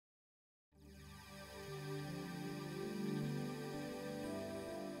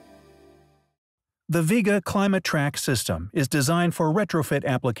The Viega Trak system is designed for retrofit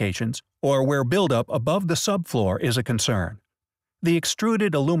applications or where buildup above the subfloor is a concern. The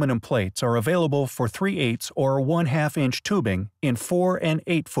extruded aluminum plates are available for 3/8 or 1/2 inch tubing in 4 and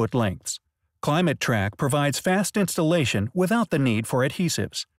 8 foot lengths. Trak provides fast installation without the need for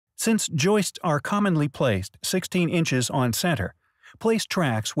adhesives. Since joists are commonly placed 16 inches on center, place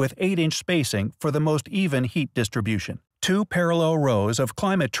tracks with 8-inch spacing for the most even heat distribution. 2 parallel rows of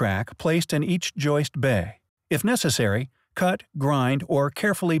Trak placed in each joist bay. If necessary, cut, grind, or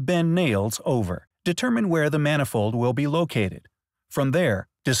carefully bend nails over. Determine where the manifold will be located. From there,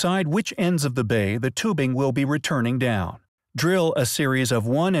 decide which ends of the bay the tubing will be returning down. Drill a series of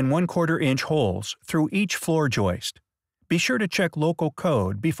 1 1/4 inch holes through each floor joist. Be sure to check local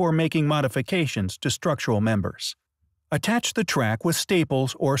code before making modifications to structural members. Attach the track with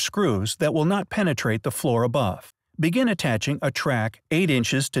staples or screws that will not penetrate the floor above. Begin attaching a track 8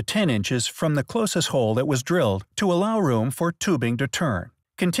 inches to 10 inches from the closest hole that was drilled to allow room for tubing to turn.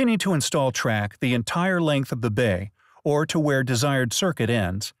 Continue to install track the entire length of the bay or to where desired circuit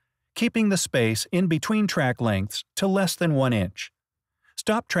ends, keeping the space in between track lengths to less than 1 inch.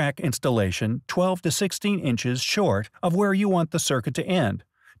 Stop track installation 12 to 16 inches short of where you want the circuit to end,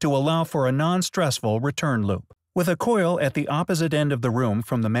 to allow for a non-stressful return loop. With a coil at the opposite end of the room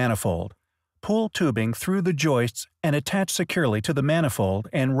from the manifold, pull tubing through the joists and attach securely to the manifold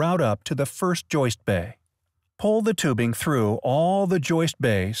and route up to the first joist bay. Pull the tubing through all the joist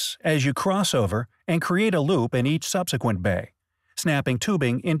bays as you cross over and create a loop in each subsequent bay, snapping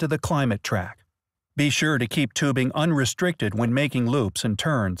tubing into the Trak. Be sure to keep tubing unrestricted when making loops and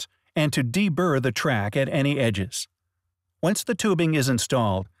turns, and to deburr the track at any edges. Once the tubing is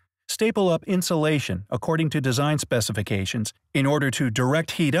installed, staple up insulation according to design specifications in order to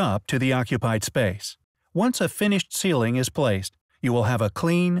direct heat up to the occupied space. Once a finished ceiling is placed, you will have a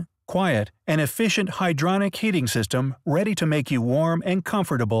clean, quiet, and efficient hydronic heating system ready to make you warm and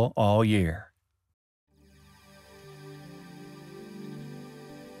comfortable all year.